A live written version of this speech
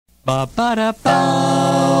Ba ba da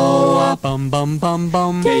ba bum bum bum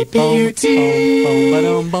bum kput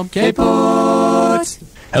kput.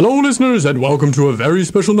 Hello listeners and welcome to a very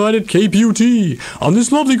special night at kput. On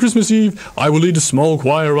this lovely Christmas Eve, I will lead a small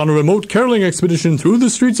choir on a remote caroling expedition through the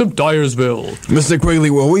streets of Dyersville. Mr. Quigley,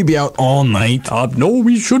 will we be out all night? No,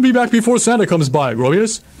 we should be back before Santa comes by,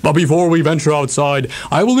 Gromius. But before we venture outside,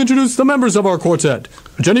 I will introduce the members of our quartet.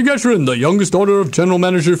 Jenny Geshrin, the youngest daughter of General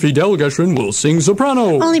Manager Fidel Geshrin, will sing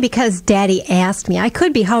soprano. Only because Daddy asked me. I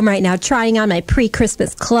could be home right now trying on my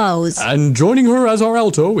pre-Christmas clothes. And joining her as our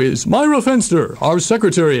alto is Myra Fenster, our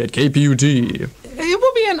secretary at KPUT. It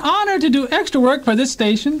will be an honor to do extra work for this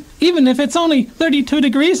station, even if it's only 32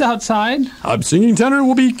 degrees outside. Singing tenor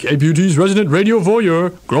will be KPUT's resident radio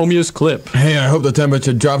voyeur, Gromius Clip. Hey, I hope the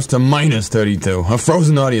temperature drops to minus 32. A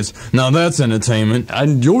frozen audience. Now that's entertainment.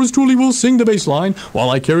 And yours truly will sing the bass line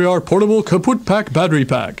while I carry our portable kput pack battery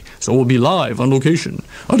pack. So we'll be live on location.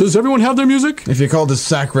 Does everyone have their music? If you call this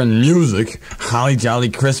saccharine music, Holly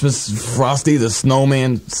Jolly Christmas, Frosty the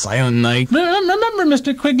Snowman, Silent Night. Remember,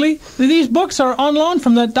 Mr. Quigley, these books are on loan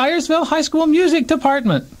from the Dyersville High School Music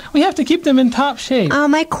Department. We have to keep them in top shape.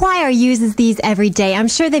 My choir uses these every day. I'm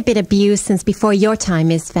sure they've been abused since before your time,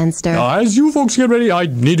 Miss Fenster. As you folks get ready, I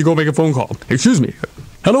need to go make a phone call. Excuse me.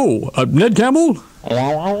 Hello, Ned Campbell?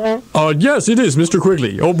 Yes, it is, Mr.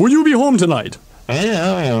 Quigley. Will you be home tonight?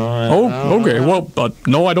 Oh, okay. Well,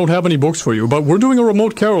 no, I don't have any books for you, but we're doing a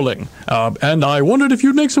remote caroling. And I wondered if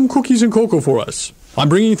you'd make some cookies and cocoa for us. I'm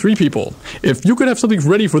bringing 3 people. If you could have something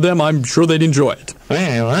ready for them, I'm sure they'd enjoy it.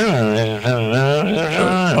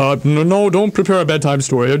 No, don't prepare a bedtime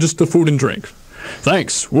story. Just the food and drink.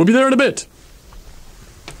 Thanks. We'll be there in a bit.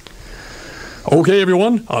 Okay,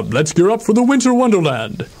 everyone. Let's gear up for the Winter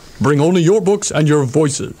Wonderland. Bring only your books and your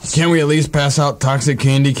voices. Can't we at least pass out toxic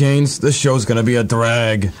candy canes? This show's gonna be a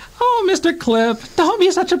drag. Oh, Mr. Clip, don't be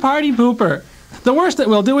such a party pooper. The worst that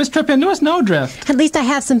we'll do is trip into a snowdrift. At least I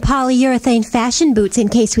have some polyurethane fashion boots in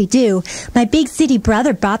case we do. My big city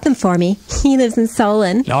brother bought them for me. He lives in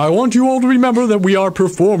Solon. Now, I want you all to remember that we are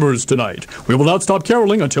performers tonight. We will not stop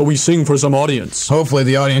caroling until we sing for some audience. Hopefully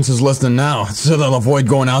the audience is listening now, so they'll avoid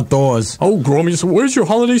going outdoors. Oh, Gromius, where's your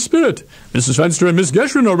holiday spirit? Mrs. Fenster and Miss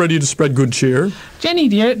Geshrin are ready to spread good cheer. Jenny,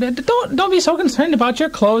 dear, don't be so concerned about your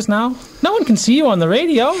clothes now. No one can see you on the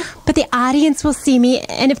radio. But the audience will see me,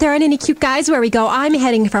 and if there aren't any cute guys where we go, I'm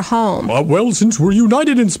heading for home. Well, since we're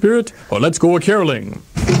united in spirit, let's go a-caroling.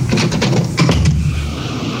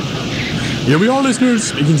 Here we are, listeners,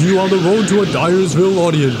 speaking to you on the road to a Dyersville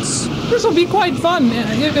audience. This will be quite fun,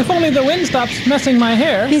 if only the wind stops messing my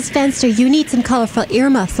hair. Miss Fenster, you need some colorful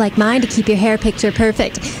earmuffs like mine to keep your hair picture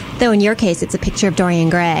perfect. Though in your case, it's a picture of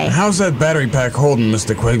Dorian Gray. How's that battery pack holding,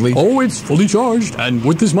 Mr. Quigley? Oh, it's fully charged, and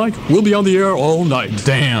with this mic, we'll be on the air all night.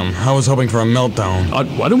 Damn, I was hoping for a meltdown.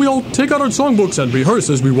 Why don't we all take out our songbooks and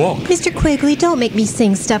rehearse as we walk? Mr. Quigley, don't make me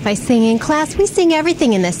sing stuff I sing in class. We sing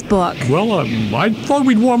everything in this book. Well, I thought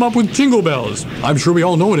we'd warm up with Jingle Bells. I'm sure we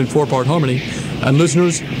all know it in 4-part harmony. And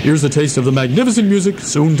listeners, here's a taste of the magnificent music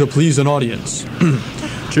soon to please an audience.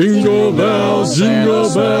 Jingle bells,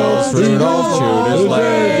 Rudolph chewed his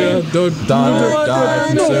leg. Donner died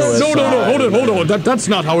from suicide. No, hold on. That's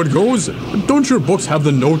not how it goes. Don't your books have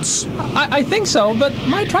the notes? I think so, but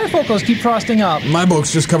my trifocals keep frosting up. My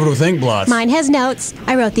book's just covered with ink blots. Mine has notes.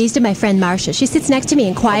 I wrote these to my friend Marcia. She sits next to me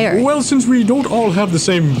in choir. Well, since we don't all have the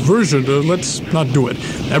same version, let's not do it.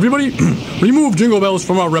 Everybody, remove Jingle Bells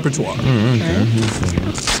from our repertoire.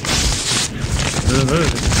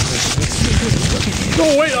 No,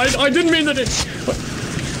 wait, I didn't mean that it...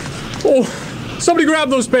 Oh, somebody grab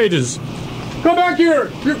those pages. Come back here.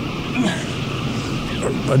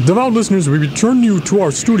 Devout listeners, we return you to our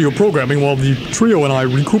studio programming while the trio and I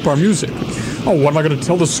recoup our music. Oh, what am I going to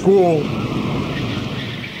tell the school?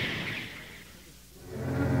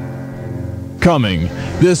 Coming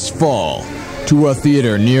this fall to a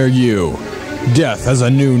theater near you. Death has a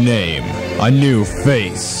new name, a new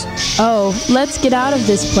face. Oh, let's get out of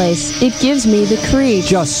this place. It gives me the creeps.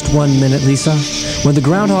 Just 1 minute, Lisa. When the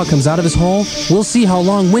groundhog comes out of his hole, we'll see how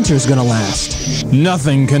long winter's gonna last.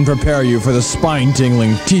 Nothing can prepare you for the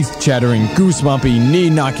spine-tingling, teeth-chattering, goose-bumpy,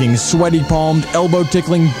 knee-knocking, sweaty-palmed,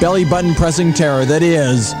 elbow-tickling, belly-button-pressing terror that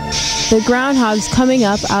is... The groundhog's coming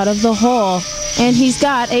up out of the hole, and he's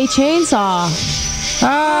got a chainsaw.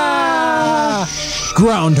 Ah!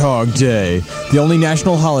 Groundhog Day, the only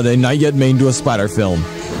national holiday not yet made into a splatter film.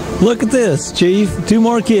 Look at this, Chief. 2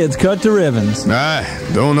 more kids cut to ribbons. I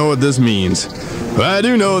don't know what this means, but I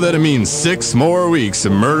do know that it means 6 more weeks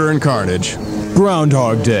of murder and carnage.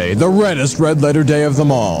 Groundhog Day, the reddest red-letter day of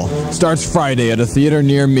them all, starts Friday at a theater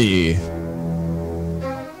near me.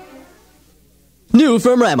 New New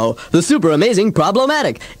from Ramo, the super amazing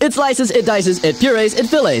Problematic. It slices, it dices, it purees, it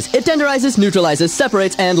fillets, it tenderizes, neutralizes,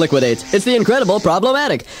 separates, and liquidates. It's the incredible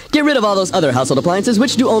Problematic. Get rid of all those other household appliances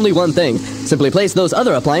which do only one thing. Simply place those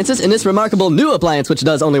other appliances in this remarkable new appliance which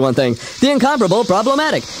does only one thing. The incomparable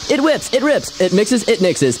Problematic. It whips, it rips, it mixes, it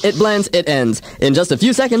nixes, it blends, it ends. In just a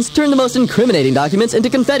few seconds, turn the most incriminating documents into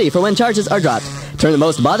confetti for when charges are dropped. Turn the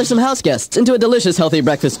most bothersome house guests into a delicious healthy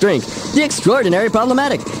breakfast drink. The extraordinary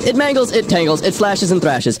Problematic. It mangles, it tangles, it slashes and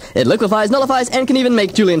thrashes. It liquefies, nullifies, and can even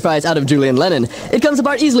make Julian fries out of Julian Lennon. It comes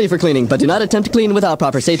apart easily for cleaning, but do not attempt to clean without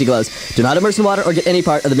proper safety gloves. Do not immerse in water or get any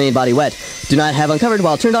part of the main body wet. Do not have uncovered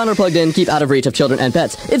while turned on or plugged in. Keep out of reach of children and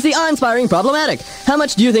pets. It's the awe-inspiring Problematic. How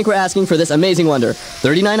much do you think we're asking for this amazing wonder?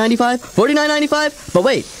 $39.95? $49.95? But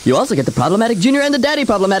wait, you also get the Problematic Junior and the Daddy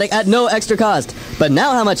Problematic at no extra cost. But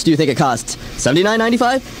now how much do you think it costs?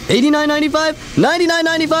 $79.95? $89.95?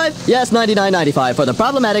 $99.95? Yes, $99.95 for the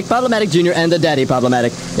Problematic Junior and the Daddy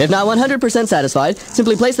Problematic. If not 100% satisfied,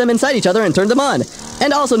 simply place them inside each other and turn them on.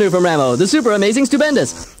 And also new from Ramo, the super amazing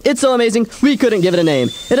Stupendous. It's so amazing, we couldn't give it a name.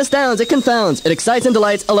 It astounds, it confounds, it excites and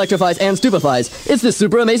delights, electrifies and stupefies. It's the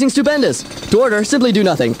super amazing Stupendous. To order, simply do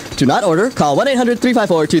nothing. To not order, call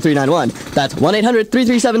 1-800-354-2391. That's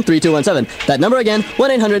 1-800-337-3217. That number again,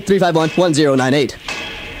 1-800-351-1098.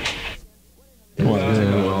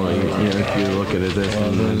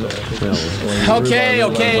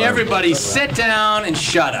 Okay, everybody sit down and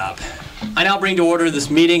shut up. I now bring to order this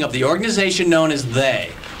meeting of the organization known as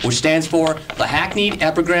THEY, which stands for the Hackneyed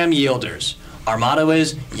Epigram Yielders. Our motto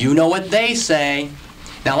is, you know what they say.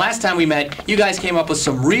 Now, last time we met, you guys came up with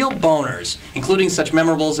some real boners, including such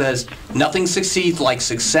memorables as nothing succeeds like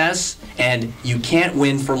success and you can't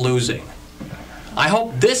win for losing. I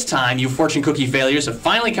hope this time you fortune cookie failures have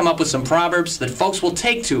finally come up with some proverbs that folks will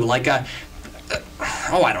take to, like I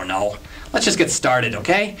don't know. Let's just get started,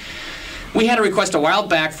 okay? We had a request a while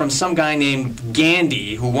back from some guy named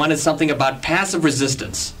Gandhi who wanted something about passive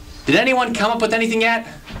resistance. Did anyone come up with anything yet?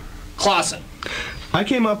 Clausen. I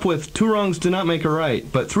came up with 2 wrongs do not make a right,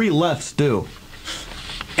 but 3 lefts do.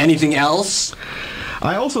 Anything else?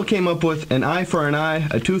 I also came up with an eye for an eye,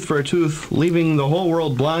 a tooth for a tooth, leaving the whole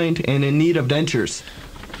world blind and in need of dentures.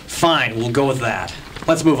 Fine, we'll go with that.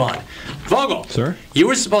 Let's move on. Vogel. Sir? You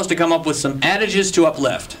were supposed to come up with some adages to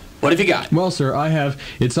uplift. What have you got? Well, sir, I have,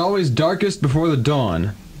 it's always darkest before the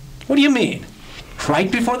dawn. What do you mean?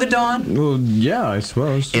 Right before the dawn? Well, yeah, I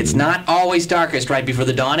suppose. It's not always darkest right before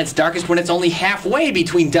the dawn. It's darkest when it's only halfway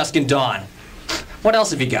between dusk and dawn. What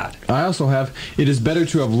else have you got? I also have, it is better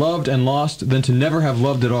to have loved and lost than to never have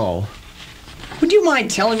loved at all. Would you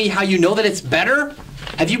mind telling me how you know that it's better?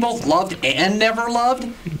 Have you both loved and never loved?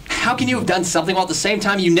 How can you have done something while at the same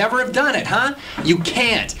time you never have done it, huh? You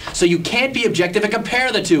can't. So you can't be objective and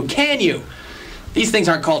compare the two, can you? These things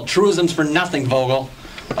aren't called truisms for nothing, Vogel.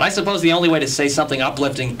 But I suppose the only way to say something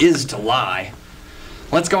uplifting is to lie.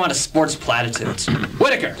 Let's go on to sports platitudes.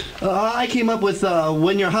 Whitaker. I came up with,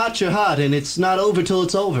 when you're hot, and it's not over till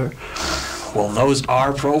it's over. Well, those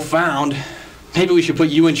are profound. Maybe we should put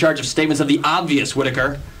you in charge of statements of the obvious,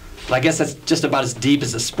 Whitaker. But I guess that's just about as deep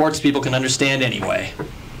as the sports people can understand anyway.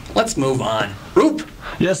 Let's move on. Roop.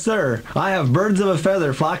 Yes, sir. I have birds of a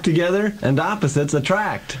feather flock together and opposites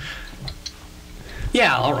attract.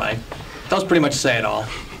 Yeah, all right. Those pretty much say it all.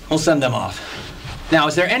 We'll send them off. Now,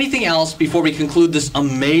 is there anything else before we conclude this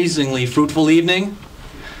amazingly fruitful evening?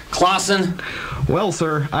 Clausen? Well,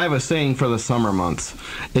 sir, I have a saying for the summer months.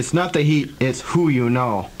 It's not the heat, it's who you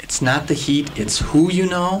know. It's not the heat, it's who you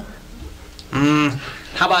know?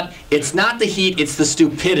 How about, it's not the heat, it's the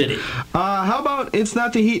stupidity? How about, it's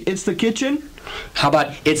not the heat, it's the kitchen? How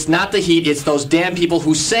about, it's not the heat, it's those damn people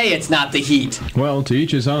who say it's not the heat? Well, to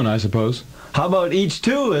each his own, I suppose. How about each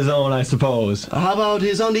to his own, I suppose? How about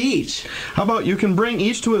his own to each? How about you can bring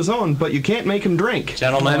each to his own, but you can't make him drink?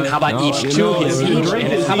 Gentlemen, how about each to his each?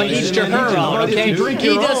 How about each to her own, okay?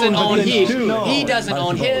 He doesn't own his. He doesn't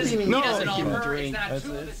own his. He doesn't own her. It's not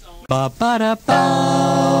to his own. Ba-ba-da-bow,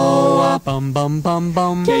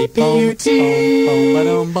 bum-bum-bum-bum, kput.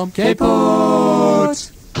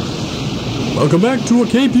 kput. Welcome back to a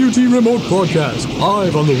KPUT remote broadcast,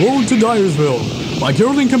 live on the road to Dyersville. My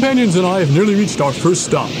caroling companions and I have nearly reached our first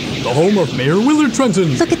stop, the home of Mayor Willard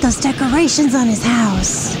Trenton. Look at those decorations on his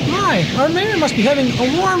house. My, our mayor must be having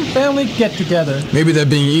a warm family get-together. Maybe they're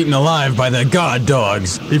being eaten alive by the god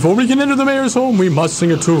dogs. Before we can enter the mayor's home, we must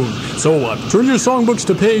sing a tune. So, turn your songbooks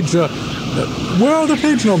to page, where are the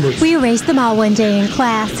page numbers? We erased them all one day in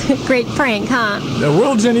class. Great prank, huh?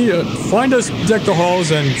 Well, Jenny, find us, deck the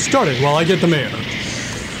halls, and start it while I get the mayor.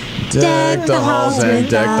 Deck the halls and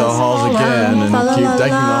deck the halls again, and keep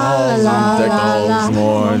decking the halls and deck the halls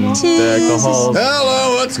more, and deck the halls.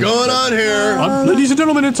 Hello, what's going on here? Ladies and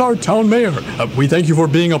gentlemen, it's our town mayor. We thank you for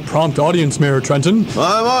being a prompt audience, Mayor Trenton.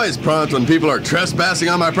 I'm always prompt when people are trespassing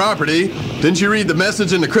on my property. Didn't you read the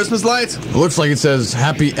message in the Christmas lights? It looks like it says,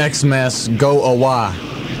 Happy Xmas, go awa.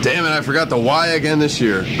 Damn it, I forgot the Y again this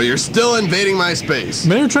year. But you're still invading my space.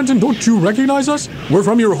 Mayor Trenton, don't you recognize us? We're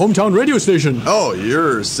from your hometown radio station. Oh,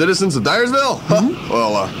 you're citizens of Dyersville? Mm-hmm.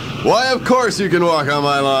 Well, why, of course you can walk on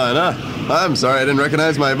my lawn, huh? I'm sorry I didn't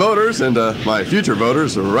recognize my voters and my future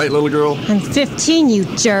voters, right, little girl? I'm 15, you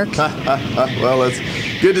jerk. Well, it's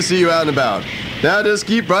good to see you out and about. Now just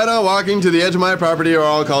keep right on walking to the edge of my property or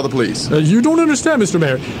I'll call the police. You don't understand, Mr.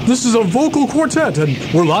 Mayor. This is a vocal quartet, and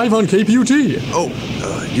we're live on KPUT. Oh,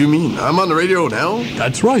 you mean I'm on the radio now?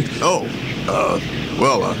 That's right. Oh,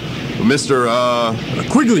 Mr.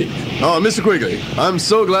 Quigley. Oh, Mr. Quigley, I'm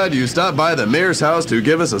so glad you stopped by the mayor's house to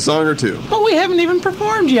give us a song or two. But we haven't even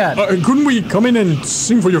performed yet. Couldn't we come in and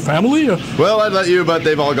sing for your family? Well, I'd let you, but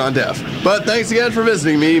they've all gone deaf. But thanks again for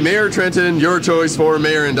visiting me, Mayor Trenton, your choice for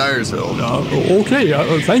mayor in Dyersville. Okay,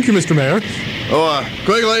 thank you, Mr. Mayor. Oh,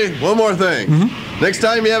 Quigley, one more thing. Mm-hmm. Next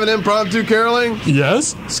time you have an impromptu caroling?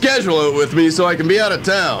 Yes? Schedule it with me so I can be out of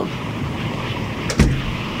town.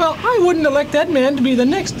 Well, I wouldn't elect that man to be the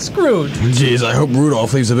next Scrooge. Jeez, I hope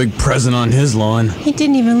Rudolph leaves a big present on his lawn. He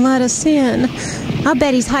didn't even let us in. I'll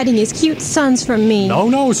bet he's hiding his cute sons from me.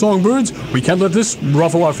 No, songbirds. We can't let this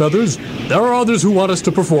ruffle our feathers. There are others who want us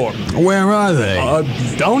to perform. Where are they?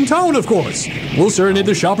 Downtown, of course. We'll serenade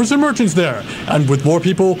the shoppers and merchants there. And with more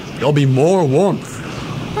people, there'll be more warmth.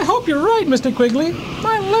 I hope you're right, Mr. Quigley.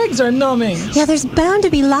 My legs are numbing. Yeah, there's bound to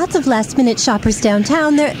be lots of last-minute shoppers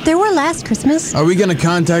downtown. There were last Christmas. Are we going to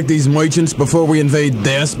contact these merchants before we invade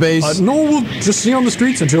their space? No, we'll just stay on the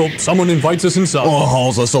streets until someone invites us inside. Or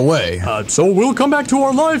hauls us away. So we'll come back to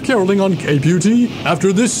our live caroling on KPUT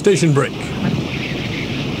after this station break.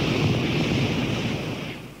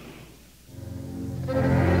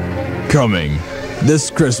 Coming this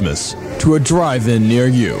Christmas to a drive-in near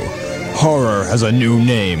you. Horror has a new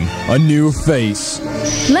name, a new face.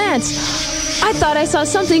 Lance, I thought I saw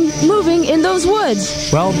something moving in those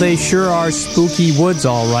woods. Well, they sure are spooky woods,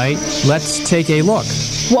 all right. Let's take a look.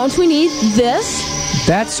 Won't we need this?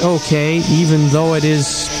 That's okay, even though it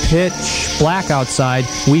is pitch black outside.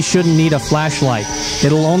 We shouldn't need a flashlight.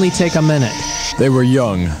 It'll only take a minute. They were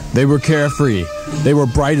young. They were carefree. They were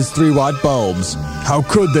bright as 3-watt bulbs. How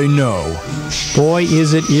could they know? Boy,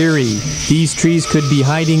 is it eerie. These trees could be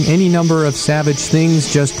hiding any number of savage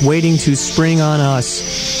things just waiting to spring on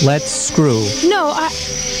us. Let's screw. No,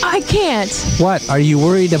 I can't. What, are you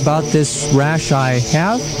worried about this rash I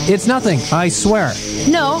have? It's nothing, I swear.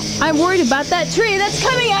 No, I'm worried about that tree that's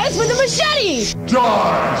coming at us with a machete!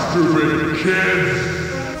 Die, stupid kids!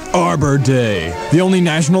 Arbor Day, the only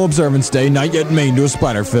national observance day not yet made to a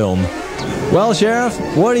splatter film. Well, Sheriff,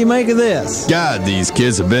 what do you make of this? God, these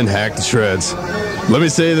kids have been hacked to shreds. Let me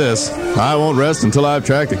say this, I won't rest until I've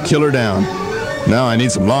tracked the killer down. Now I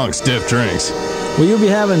need some long, stiff drinks. Will you be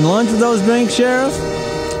having lunch with those drinks, Sheriff?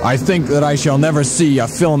 I think that I shall never see a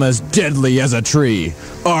film as deadly as a tree.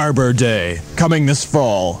 Arbor Day, coming this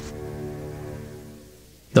fall.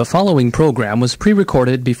 The following program was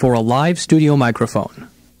pre-recorded before a live studio microphone.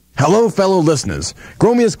 Hello, fellow listeners.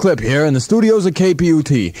 Chromius Clip here in the studios of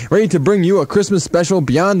KPUT, ready to bring you a Christmas special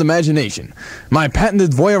beyond imagination. My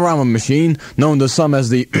patented Voyorama machine, known to some as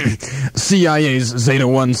the CIA's Zeta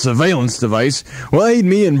 1 surveillance device, will aid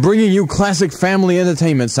me in bringing you classic family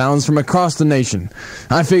entertainment sounds from across the nation.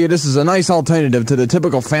 I figure this is a nice alternative to the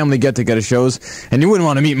typical family get-together shows, and you wouldn't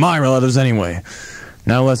want to meet my relatives anyway.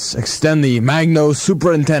 Now let's extend the Magno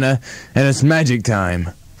Super Antenna, and it's magic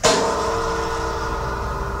time.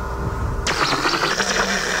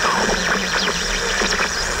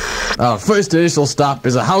 Our first initial stop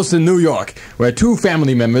is a house in New York, where 2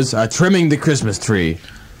 family members are trimming the Christmas tree.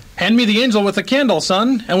 Hand me the angel with the candle,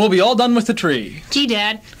 son, and we'll be all done with the tree. Gee,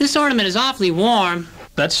 Dad, this ornament is awfully warm.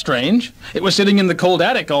 That's strange. It was sitting in the cold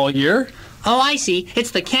attic all year. Oh, I see. It's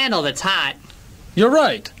the candle that's hot. You're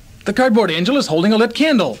right. The cardboard angel is holding a lit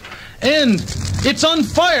candle. And it's on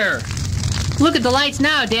fire! Look at the lights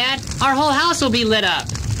now, Dad. Our whole house will be lit up.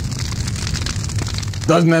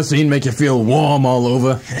 Doesn't that scene make you feel warm all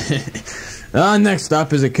over? Our next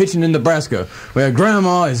stop is a kitchen in Nebraska, where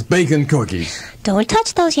Grandma is baking cookies. Don't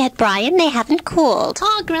touch those yet, Brian. They haven't cooled.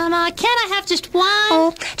 Oh, Grandma, can't I have just one?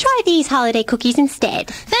 Oh, try these holiday cookies instead.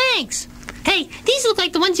 Thanks. Hey, these look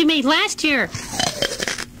like the ones you made last year.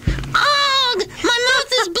 Oh, my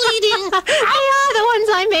mouth is bleeding. They are the ones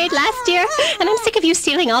I made last year, and I'm sick of you you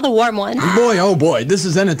stealing all the warm ones? Boy, oh boy, this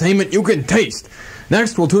is entertainment you can taste.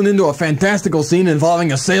 Next, we'll tune into a fantastical scene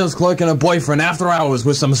involving a sales clerk and a boyfriend after hours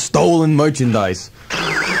with some stolen merchandise.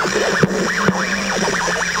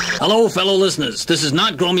 Hello, fellow listeners. This is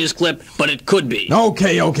not Gromius Clip, but it could be.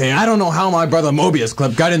 Okay. I don't know how my brother Mobius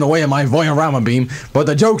Clip got in the way of my Voyorama beam, but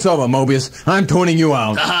the joke's over, Mobius. I'm tuning you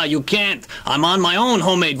out. Haha, you can't. I'm on my own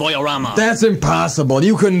homemade Voyorama. That's impossible.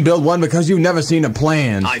 You couldn't build one because you've never seen a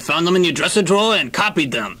plan. I found them in your dresser drawer and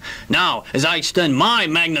copied them. Now, as I extend my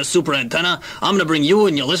Magnus Super Antenna, I'm gonna bring you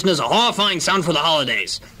and your listeners a horrifying sound for the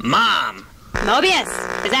holidays. Mom! Mobius,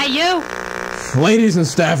 is that you? Ladies and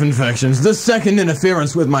staff infections, the second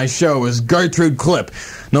interference with my show is Gertrude Clip,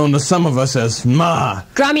 known to some of us as Ma.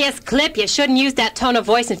 Gromius Clip, you shouldn't use that tone of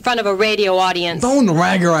voice in front of a radio audience. Don't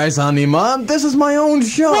raggerize on me, Mom. This is my own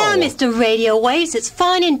show. Well, Mr. Radio Waves, it's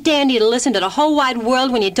fine and dandy to listen to the whole wide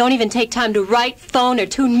world when you don't even take time to write, phone, or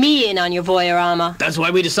tune me in on your Voyorama. That's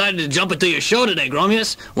why we decided to jump into your show today,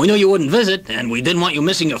 Gromius. We knew you wouldn't visit, and we didn't want you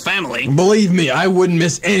missing your family. Believe me, I wouldn't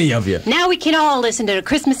miss any of you. Now we can all listen to the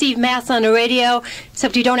Christmas Eve Mass on the radio,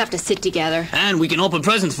 except you don't have to sit together. And we can open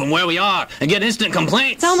presents from where we are and get instant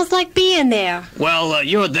complaints. It's almost like being there. Well,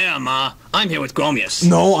 you're there, Ma. I'm here with Gromius.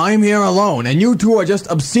 No, I'm here alone, and you two are just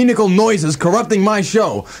obscenical noises corrupting my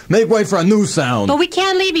show. Make way for a new sound. But we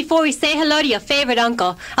can't leave before we say hello to your favorite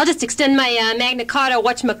uncle. I'll just extend my Magna Carta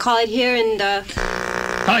whatchamacallit here and,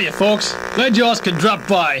 Hiya, folks. Glad you all could drop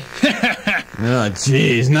by. Oh,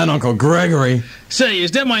 jeez, not Uncle Gregory. Say,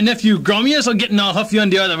 is that my nephew Gromius or getting all huffy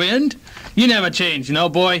on the other end? You never change, you know,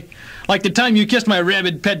 boy. Like the time you kissed my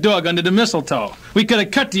rabid pet dog under the mistletoe. We could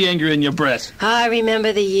have cut the anger in your breast. I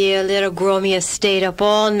remember the year little Gromius stayed up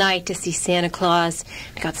all night to see Santa Claus.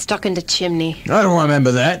 Got stuck in the chimney. I don't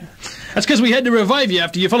remember that. That's because we had to revive you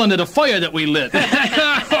after you fell into the fire that we lit.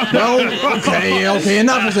 No, okay,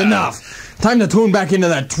 enough is enough. Time to tune back into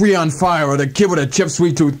that tree on fire or the kid with a chipped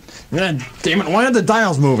sweet tooth. God damn it, why aren't the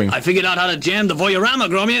dials moving? I figured out how to jam the Voyorama,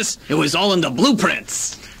 Gromius. It was all in the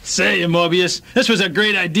blueprints. Say, Mobius, this was a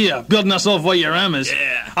great idea, building us all Voyoramas.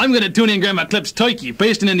 Yeah. I'm going to tune in Grandma Clip's turkey,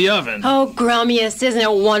 basting in the oven. Oh, Gromius, isn't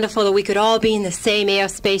it wonderful that we could all be in the same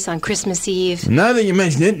airspace on Christmas Eve? Now that you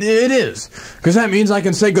mention it, it is. Because that means I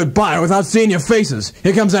can say goodbye without seeing your faces.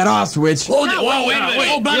 Here comes that off switch. Hold it, wait a minute.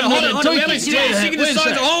 Hold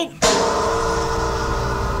on.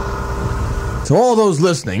 To all those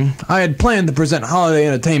listening, I had planned to present holiday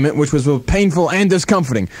entertainment which was both painful and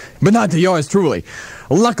discomforting, but not to yours truly.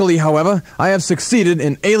 Luckily, however, I have succeeded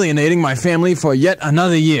in alienating my family for yet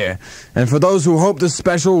another year. And for those who hope this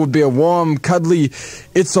special would be a warm, cuddly,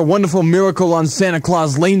 It's a Wonderful Miracle on Santa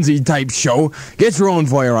Claus Lanesy type show, get your own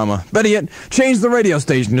Voyorama. Better yet, change the radio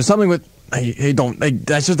station to something with... Hey, don't. Hey,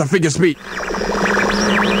 that's just a figure of speech.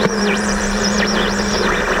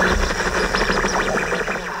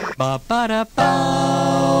 kput.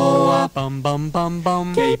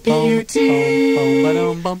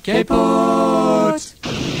 kput.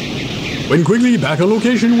 When Quigley back on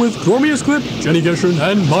location with Gromius Clip, Jenny Gershon,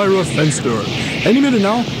 and Myra Fenster. Any minute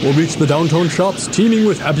now, we'll reach the downtown shops teeming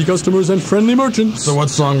with happy customers and friendly merchants. So what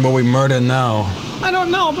song will we murder now? I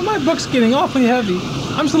don't know, but my book's getting awfully heavy.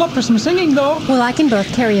 I'm still up for some singing, though. Well, I can both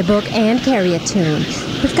carry a book and carry a tune.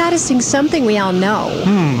 We've got to sing something we all know.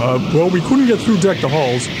 Well, we couldn't get through Deck the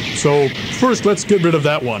Halls, so first let's get rid of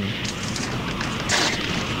that one.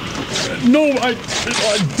 No, I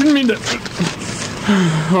didn't mean to...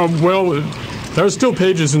 Well, there's still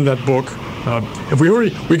pages in that book. If we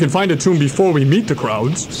hurry, we can find a tune before we meet the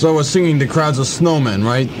crowds. So we're singing the crowds of snowmen,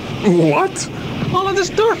 right? What? All of the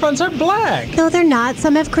storefronts are black. No, they're not.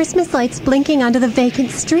 Some have Christmas lights blinking onto the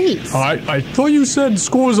vacant streets. I thought you said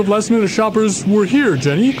scores of last-minute shoppers were here,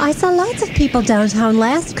 Jenny. I saw lots of people downtown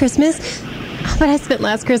last Christmas, but I spent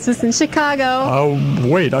last Christmas in Chicago.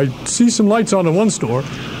 Wait, I see some lights on in one store.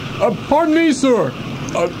 Pardon me, sir.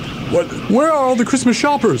 Where are all the Christmas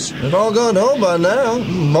shoppers? They've all gone home by now.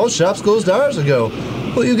 Most shops closed hours ago.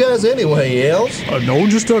 Who are you guys anyway, Yales? No,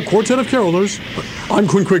 just a quartet of carolers. I'm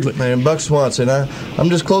Quinn Quigley. I'm Buck Swanson. I'm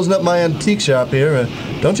just closing up my antique shop here.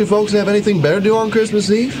 Don't you folks have anything better to do on Christmas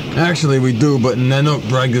Eve? Actually, we do, but Nanook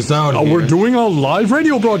dragged us out here. We're doing a live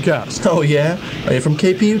radio broadcast. Oh, yeah? Are you from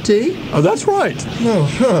KPUT? That's right. Oh,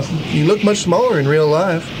 huh. You look much smaller in real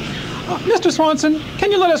life. Mr. Swanson,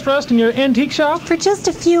 can you let us rest in your antique shop? For just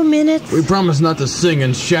a few minutes. We promise not to sing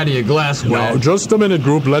and shatter your glassware. Now, just a minute,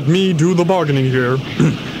 group. Let me do the bargaining here.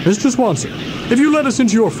 Mr. Swanson, if you let us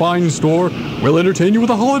into your fine store, we'll entertain you with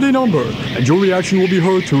a holiday number, and your reaction will be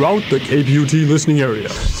heard throughout the KPUT listening area.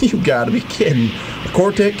 You gotta be kidding. A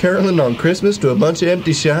quartet caroling on Christmas to a bunch of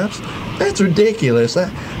empty shops? That's ridiculous.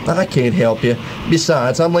 I can't help you.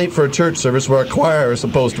 Besides, I'm late for a church service where a choir is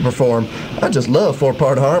supposed to perform. I just love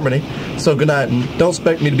four-part harmony. So good night, and don't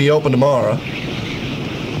expect me to be open tomorrow.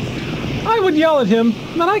 I would yell at him,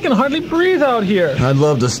 but I can hardly breathe out here. I'd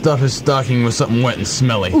love to stuff his stocking with something wet and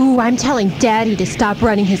smelly. Ooh, I'm telling Daddy to stop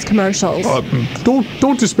running his commercials.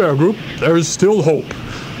 Don't despair, group. There is still hope.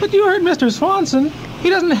 But you heard Mr. Swanson. He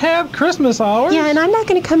doesn't have Christmas hours. Yeah, and I'm not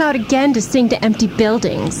going to come out again to sing to empty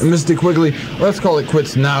buildings. Mr. Quigley, let's call it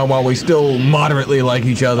quits now while we still moderately like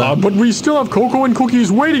each other. But we still have cocoa and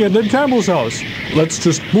cookies waiting at Ned Campbell's house. Let's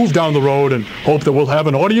just move down the road and hope that we'll have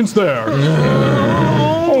an audience there.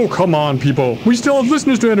 Oh, come on, people. We still have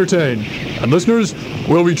listeners to entertain. And listeners,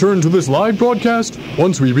 we'll return to this live broadcast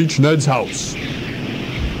once we reach Ned's house.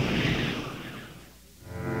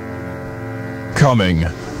 Coming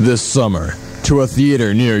this summer to a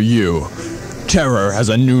theater near you, Terror has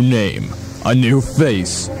a new name, a new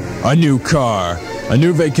face, a new car, a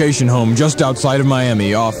new vacation home just outside of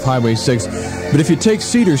Miami off Highway 6. But if you take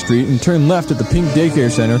Cedar Street and turn left at the Pink Daycare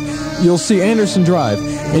Center, you'll see Anderson Drive,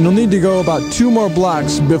 and you'll need to go about 2 more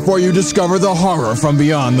blocks before you discover the horror from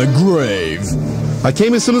beyond the grave. I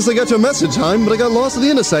came as soon as I got your message, Heim, but I got lost at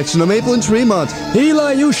the intersection of Maple and Tremont.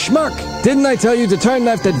 Eli, you schmuck! Didn't I tell you to turn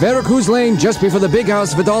left at Veracruz Lane just before the big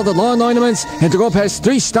house with all the lawn ornaments and to go past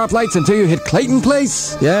 3 stoplights until you hit Clayton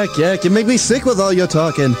Place? Yak, you make me sick with all your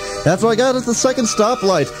talking. After I got at the second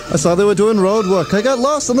stoplight, I saw they were doing road work. I got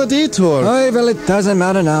lost on the detour. Oh, well, it doesn't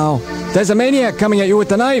matter now. There's a maniac coming at you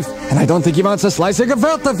with a knife, and I don't think he wants a slice of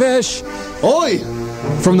gefilte fish. Oi!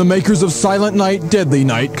 From the makers of Silent Night, Deadly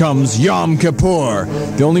Night comes Yom Kippur,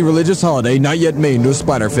 the only religious holiday not yet made into a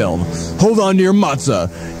splatter film. Hold on to your matzah.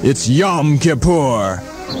 It's Yom Kippur.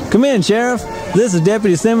 Come in, Sheriff. This is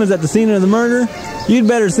Deputy Simmons at the scene of the murder. You'd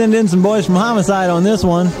better send in some boys from Homicide on this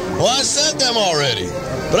one. Well, I sent them already,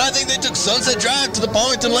 but I think they took Sunset Drive to the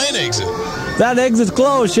Palmington Lane exit. That exit's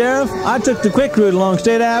closed, Sheriff. I took the quick route along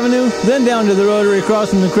State Avenue, then down to the rotary across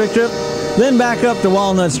from the Quick Trip, then back up to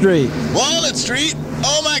Walnut Street. Walnut Street?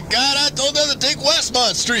 Oh my God, I told them to take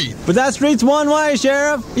Westmont Street. But that street's one way,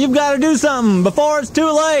 Sheriff. You've got to do something before it's too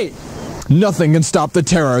late. Nothing can stop the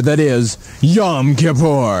terror that is Yom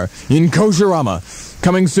Kippur in Kosherama.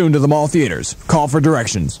 Coming soon to the mall theaters. Call for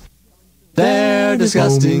directions. They're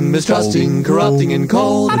disgusting, mistrusting, corrupting and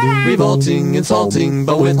cold, revolting, insulting,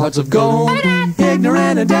 but with hearts of gold.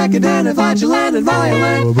 Ignorant and decadent and vigilant and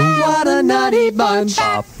violent. What a nutty bunch.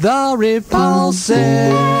 The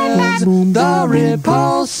Repulsives. The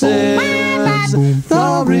Repulsives.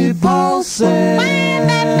 The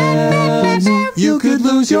Repulsives. You could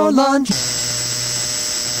lose your lunch.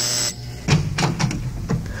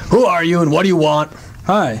 Who are you and what do you want?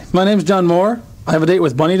 Hi, my name's John Moore. I have a date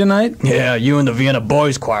with Bunny tonight. Yeah, you and the Vienna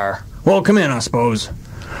Boys Choir. Well, come in, I suppose.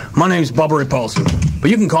 My name's Bubba Repulsive, but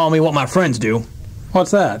you can call me what my friends do. What's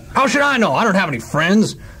that? How should I know? I don't have any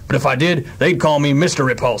friends, but if I did, they'd call me Mr.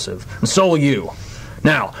 Repulsive, and so will you.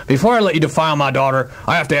 Now, before I let you defile my daughter,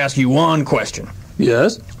 I have to ask you one question.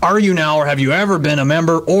 Yes? Are you now or have you ever been a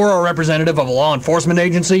member or a representative of a law enforcement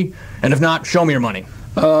agency? And if not, show me your money.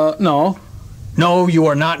 No. No, you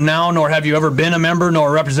are not now, nor have you ever been a member nor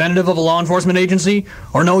a representative of a law enforcement agency?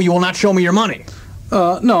 Or no, you will not show me your money?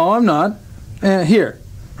 No, I'm not. Here.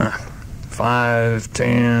 5,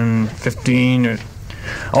 10, 15...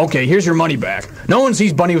 Okay, here's your money back. No one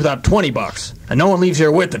sees Bunny without $20, and no one leaves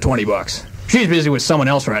here with the $20. She's busy with someone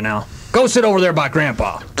else right now. Go sit over there by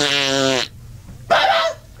Grandpa.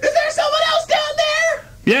 Bubba! Is there someone else down there?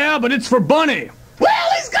 Yeah, but it's for Bunny. Well,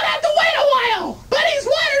 he's gonna have to wait a while. Bunny's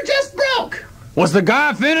water just broke. Was the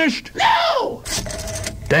guy finished? No!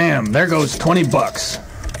 Damn, there goes $20.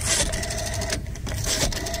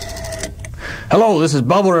 Hello, this is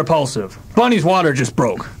Bubba Repulsive. Bunny's water just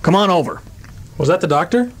broke. Come on over. Was that the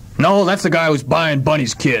doctor? No, that's the guy who's buying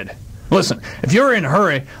Bunny's kid. Listen, if you're in a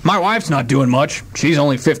hurry, my wife's not doing much. She's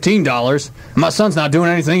only $15, and my son's not doing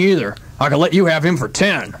anything either. I could let you have him for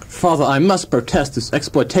 10. Father, I must protest this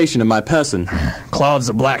exploitation of my person. Claude's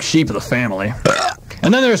the black sheep of the family.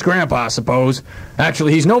 And then there's Grandpa, I suppose.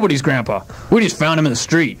 Actually, he's nobody's grandpa. We just found him in the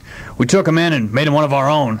street. We took him in and made him one of our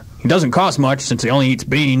own. He doesn't cost much since he only eats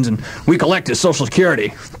beans, and we collect his Social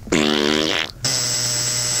Security.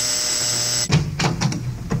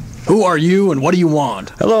 Who are you and what do you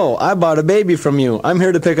want? Hello, I bought a baby from you. I'm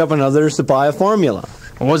here to pick up another supply of formula.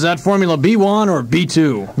 Was that formula B1 or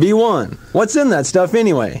B2? B1. What's in that stuff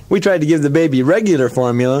anyway? We tried to give the baby regular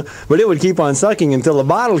formula, but it would keep on sucking until the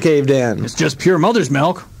bottle caved in. It's just pure mother's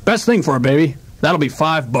milk. Best thing for a baby. That'll be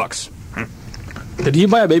 $5. Did you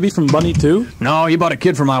buy a baby from Bunny too? No, he bought a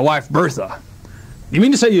kid for my wife, Bertha. You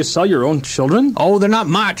mean to say you sell your own children? Oh, they're not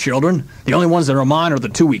my children. The only ones that are mine are the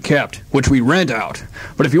 2 we kept, which we rent out.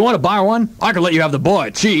 But if you want to buy one, I can let you have the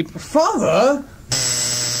boy cheap. Father?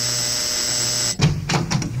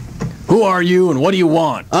 Who are you and what do you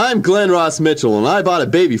want? I'm Glenn Ross Mitchell, and I bought a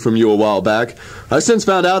baby from you a while back. I've since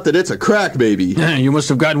found out that it's a crack baby. You must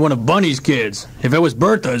have gotten one of Bunny's kids. If it was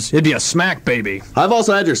Bertha's, it'd be a smack baby. I've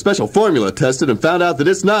also had your special formula tested and found out that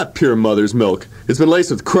it's not pure mother's milk. It's been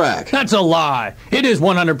laced with crack. That's a lie. It is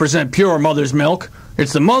 100% pure mother's milk.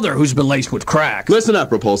 It's the mother who's been laced with crack. Listen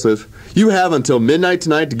up, Repulsive. You have until midnight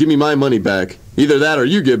tonight to give me my money back. Either that or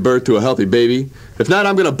you give birth to a healthy baby. If not,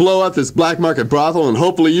 I'm going to blow up this black market brothel and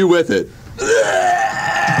hopefully you with it.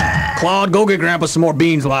 Claude, go get Grandpa some more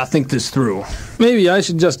beans while I think this through. Maybe I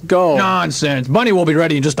should just go. Nonsense. Bunny will be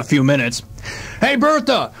ready in just a few minutes. Hey,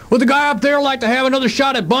 Bertha, would the guy up there like to have another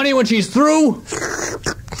shot at Bunny when she's through?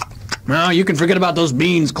 No, you can forget about those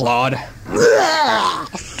beans, Claude.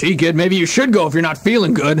 Gee, kid, maybe you should go if you're not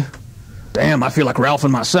feeling good. Damn, I feel like Ralph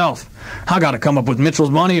and myself. I gotta come up with Mitchell's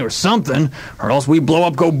money or something, or else we blow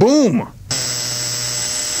up go boom.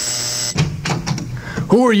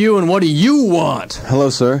 Who are you and what do you want? Hello,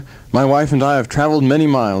 sir. My wife and I have traveled many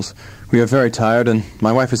miles. We are very tired, and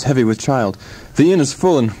my wife is heavy with child. The inn is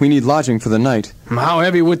full, and we need lodging for the night. How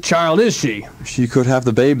heavy with child is she? She could have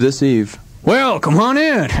the babe this eve. Well, come on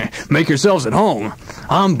in. Make yourselves at home.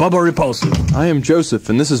 I'm Bubba Repulsive. I am Joseph,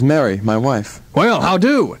 and this is Mary, my wife. Well, how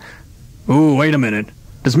do? Ooh, wait a minute.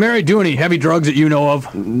 Does Mary do any heavy drugs that you know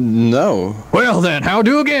of? No. Well then, how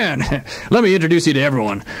do again? Let me introduce you to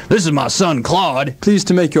everyone. This is my son, Claude. Pleased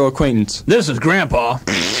to make your acquaintance. This is Grandpa.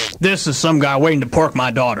 This is some guy waiting to pork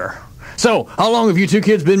my daughter. So, how long have you two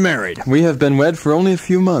kids been married? We have been wed for only a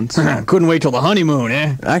few months. Couldn't wait till the honeymoon,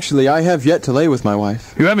 eh? Actually, I have yet to lay with my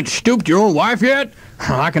wife. You haven't stooped your own wife yet?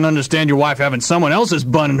 I can understand your wife having someone else's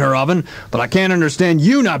bun in her oven, but I can't understand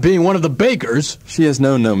you not being one of the bakers. She has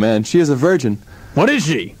known no man. She is a virgin. What is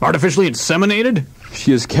she? Artificially inseminated?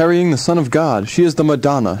 She is carrying the Son of God. She is the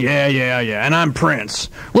Madonna. Yeah, and I'm Prince.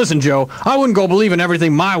 Listen, Joe, I wouldn't go believing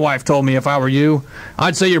everything my wife told me if I were you.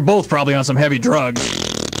 I'd say you're both probably on some heavy drugs.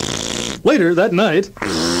 Later that night.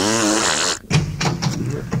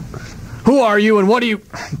 Who are you and what do you...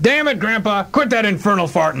 Damn it, Grandpa, quit that infernal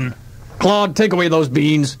farting. Claude, take away those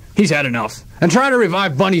beans. He's had enough. And try to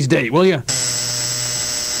revive Bunny's date, will you?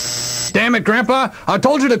 Damn it, Grandpa, I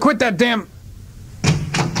told you to quit that damn...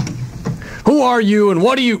 Who are you and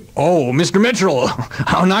what do you... Oh, Mr. Mitchell,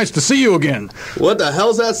 how nice to see you again. What the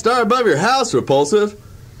hell's that star above your house, Repulsive?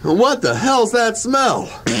 And what the hell's that smell?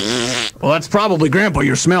 Well, that's probably Grandpa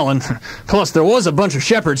you're smelling. Plus, there was a bunch of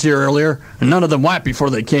shepherds here earlier, and none of them wiped before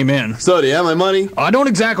they came in. So, do you have my money? I don't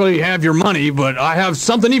exactly have your money, but I have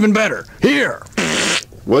something even better. Here.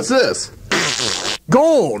 What's this?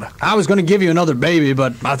 Gold! I was going to give you another baby,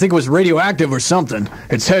 but I think it was radioactive or something.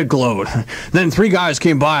 Its head glowed. Then 3 guys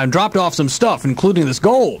came by and dropped off some stuff, including this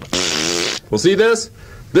gold. Well, see this?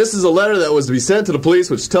 This is a letter that was to be sent to the police,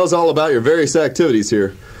 which tells all about your various activities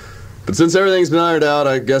here. But since everything's been ironed out,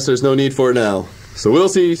 I guess there's no need for it now. So we'll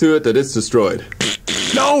see to it that it's destroyed.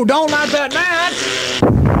 No, don't light that match!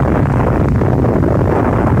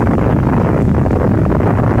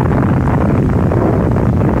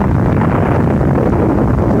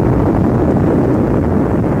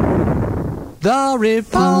 The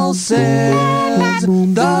Repulsives,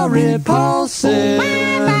 the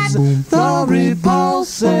Repulsives, the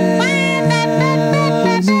Repulsives.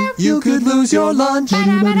 You could lose your lunch.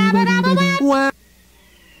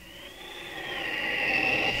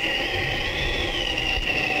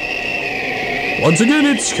 Once again,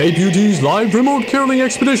 it's KPUT's live remote caroling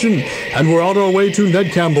expedition, and we're on our way to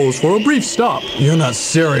Ned Campbell's for a brief stop. You're not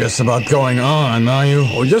serious about going on, are you?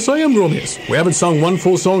 Oh, yes, I am, Gromius. We haven't sung one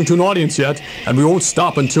full song to an audience yet, and we won't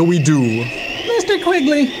stop until we do. Mr.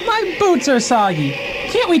 Quigley, my boots are soggy.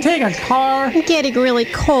 Can't we take a car? Getting really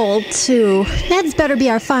cold, too. Ned's better be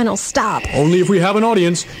our final stop. Only if we have an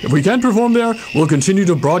audience. If we can't perform there, we'll continue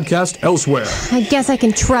to broadcast elsewhere. I guess I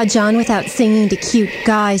can trudge on without singing to cute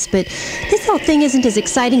guys, but this whole thing isn't as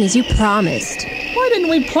exciting as you promised. Why didn't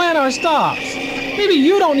we plan our stops? Maybe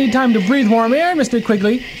you don't need time to breathe warm air, Mr.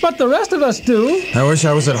 Quigley, but the rest of us do. I wish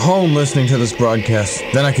I was at home listening to this broadcast.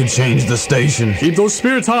 Then I could change the station. Keep those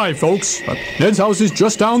spirits high, folks. Ned's house is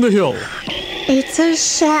just down the hill. It's a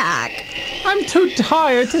shack. I'm too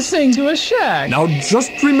tired to sing to a shack. Now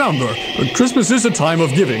just remember, Christmas is a time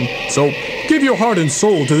of giving, so give your heart and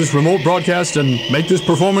soul to this remote broadcast and make this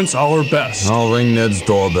performance our best. I'll ring Ned's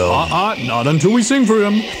doorbell. Not until we sing for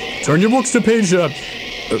him. Turn your books to page,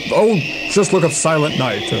 just look up Silent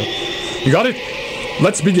Night. You got it?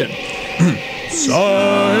 Let's begin.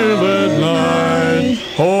 Silent night,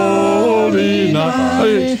 holy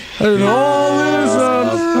night, and all is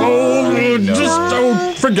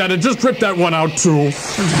forget it. Just rip that one out too.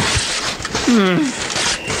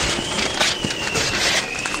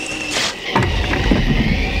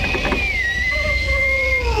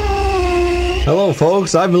 Hello,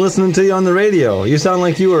 folks. I've been listening to you on the radio. You sound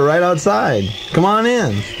like you were right outside. Come on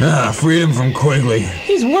in. Freedom from Quigley.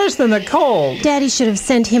 He's worse than the cold. Daddy should have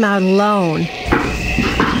sent him out alone.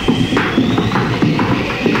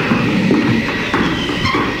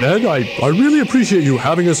 Ned, I really appreciate you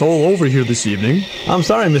having us all over here this evening. I'm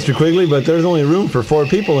sorry, Mr. Quigley, but there's only room for 4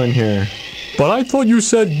 people in here. But I thought you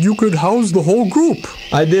said you could house the whole group.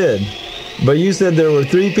 I did. But you said there were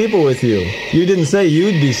 3 people with you. You didn't say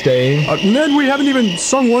you'd be staying. Ned, we haven't even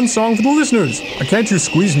sung one song for the listeners. Can't you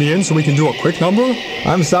squeeze me in so we can do a quick number?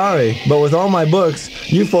 I'm sorry, but with all my books,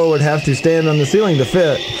 you 4 would have to stand on the ceiling to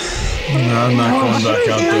fit. I'm not going back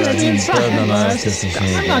out there. He's better than I asked.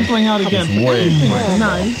 I'm not going out again.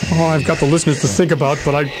 Nice. Oh, I've got the listeners to think about,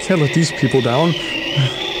 but I can't let these people down.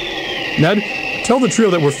 Ned, tell the trio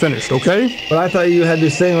that we're finished, okay? But I thought you had to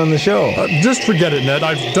sing on the show. Just forget it, Ned.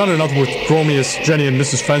 I've done enough with Gromius, Jenny, and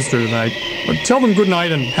Mrs. Fenster tonight. Tell them good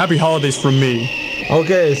night and happy holidays from me.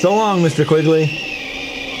 Okay, so long, Mr. Quigley.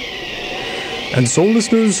 And so,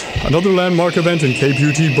 listeners, another landmark event in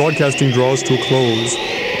kput broadcasting draws to a close.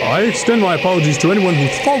 I extend my apologies to anyone who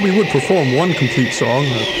thought we would perform one complete song.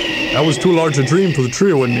 That was too large a dream for the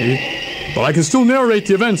trio and me. But I can still narrate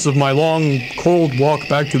the events of my long, cold walk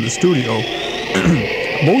back to the studio.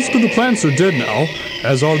 Most of the plants are dead now,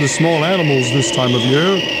 as are the small animals this time of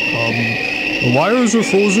year. The wires are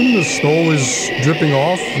frozen, the snow is dripping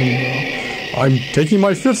off, and I'm taking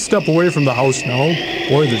my 5th step away from the house now.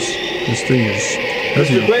 Boy, this thing is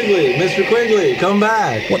heavy. Mr. Quigley, come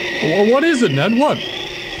back. What is it, Ned? What?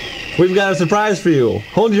 We've got a surprise for you.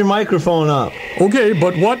 Hold your microphone up. Okay,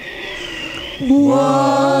 but what?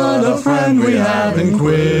 What a friend we have in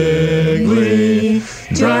Quigley,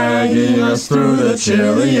 dragging us through the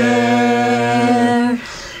chilly air.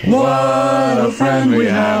 What a friend we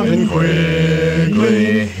have in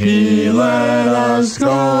Quigley, he let us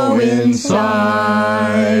go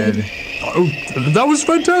inside. Oh, that was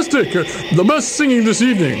fantastic. The best singing this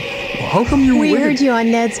evening. How come you... We heard you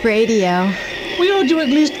on Ned's radio. We owed you at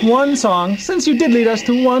least one song, since you did lead us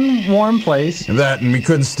to one warm place. That, and we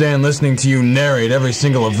couldn't stand listening to you narrate every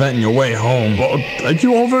single event on your way home. Well, thank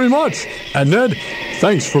you all very much. And Ned,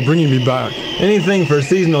 thanks for bringing me back. Anything for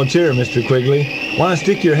seasonal cheer, Mr. Quigley. Want to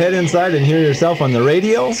stick your head inside and hear yourself on the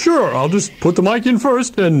radio? Sure, I'll just put the mic in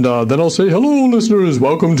first, and then I'll say, hello, listeners.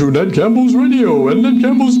 Welcome to Ned Campbell's Radio, and Ned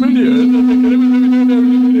Campbell's Radio.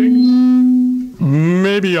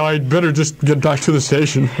 Maybe I'd better just get back to the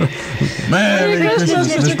station. Merry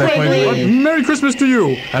Christmas, Mr. Quigley. Merry Christmas to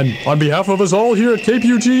you. And on behalf of us all here at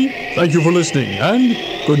KPUT, thank you for listening, and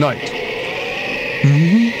good night.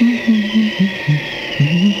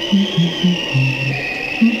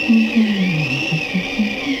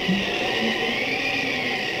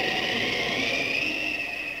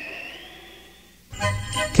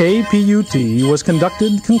 KPUT was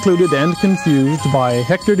conducted, concluded, and confused by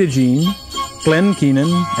Hector DeJean, Glenn Keenan,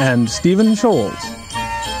 and Stephen Scholes.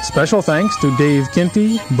 Special thanks to Dave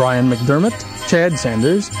Kinty, Brian McDermott, Chad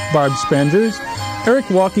Sanders, Barb Spangers, Eric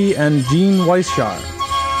Walkie, and Gene Weisschar.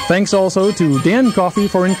 Thanks also to Dan Coffey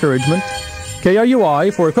for encouragement,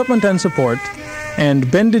 KRUI for equipment and support, and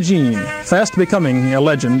Ben DeJean, fast becoming a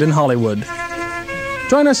legend in Hollywood.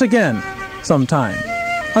 Join us again sometime.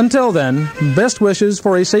 Until then, best wishes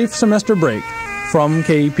for a safe semester break from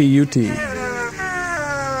KPUT.